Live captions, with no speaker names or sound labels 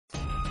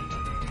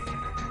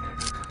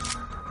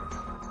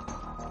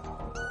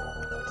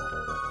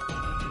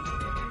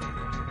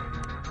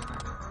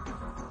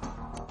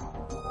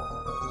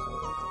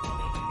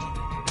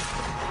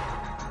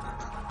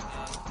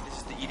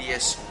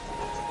EDS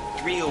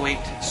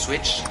 308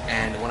 switch,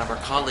 and one of our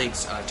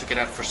colleagues took it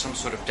out for some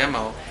sort of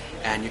demo,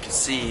 and you can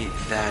see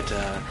that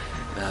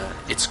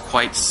it's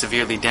quite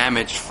severely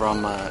damaged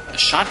from a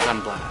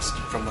shotgun blast,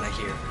 from what I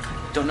hear.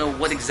 Don't know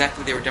what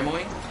exactly they were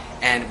demoing,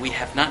 and we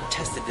have not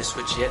tested this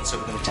switch yet, so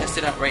we're going to test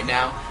it out right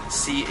now,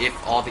 see if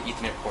all the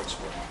Ethernet ports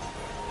work.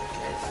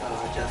 Okay, so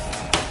just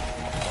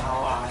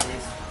power on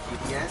this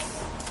EDS.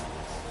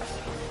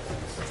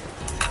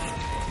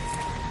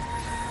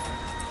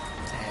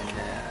 And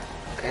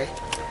okay,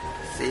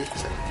 see?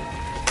 Okay.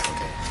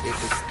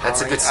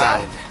 That's a good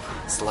sign.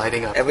 It's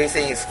lighting up.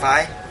 Everything is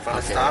fine from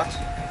the start.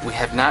 We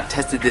have not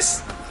tested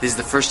this. This is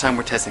the first time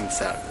we're testing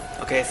this out.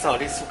 Okay, so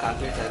these two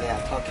computers, they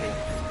are talking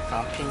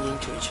from pinging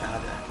to each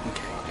other.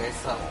 Okay,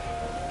 so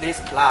this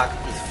plug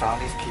is from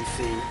this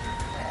PC,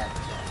 and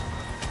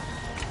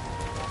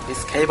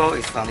this cable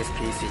is from this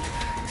PC.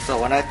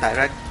 So when I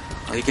direct,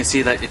 you can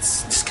see that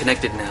it's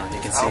disconnected now.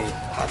 You can see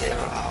how they are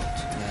out.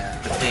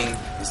 Yeah, the thing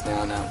is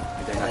now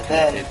they're not and connected.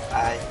 then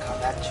I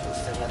connect to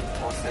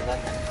 747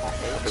 and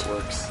 48. If it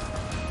works.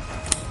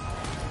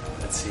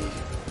 Let's see.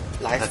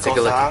 Lights Let's take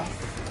a look. on.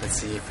 Let's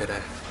see if it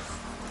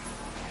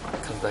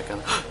comes back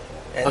on.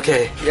 And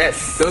okay.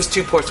 Yes. Those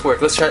two ports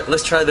work. Let's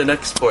try the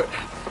next port.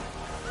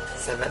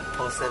 7,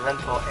 port 7,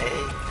 port 8,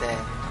 then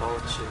go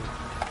to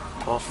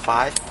port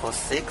 5, port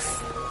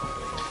 6.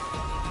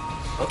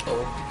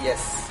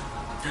 Yes.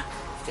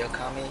 Still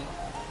coming.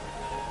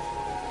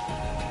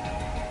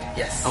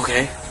 Yes.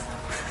 Okay.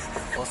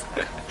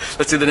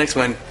 Let's do the next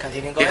one.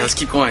 Continue going. Yeah, let's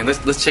keep going.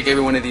 Let's check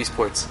every one of these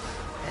ports.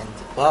 And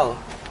wow,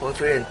 port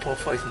 3 and port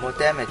 4 is more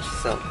damaged,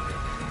 so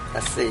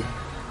let's see.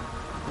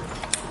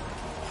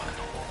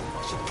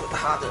 I should put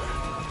harder.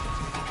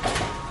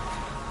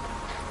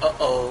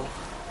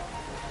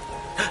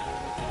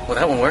 Well,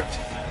 that one worked.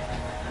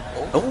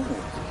 Oh,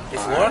 it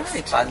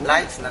works, but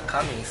light's not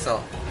coming,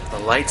 so the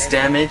light's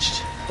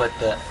damaged, but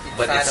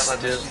it's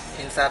still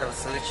inside of the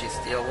switch is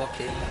still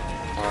working.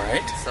 All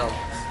right. So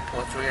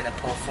port 3 and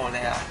port 4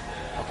 they are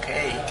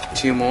okay.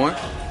 Two more.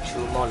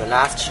 Two more. The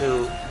last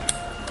two,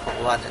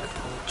 port 1 and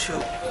port 2.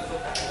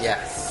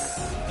 Yes.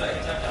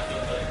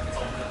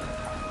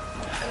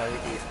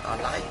 LED is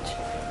on light.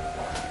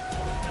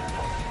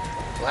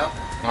 Well.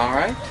 All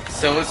right.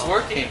 So it's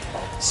working.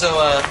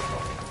 So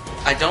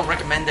I don't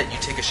recommend that you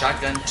take a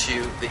shotgun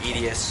to the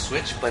EDS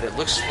switch, but it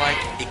looks like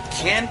it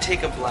can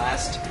take a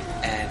blast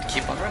and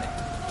keep on running.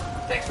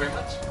 Thanks very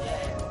much.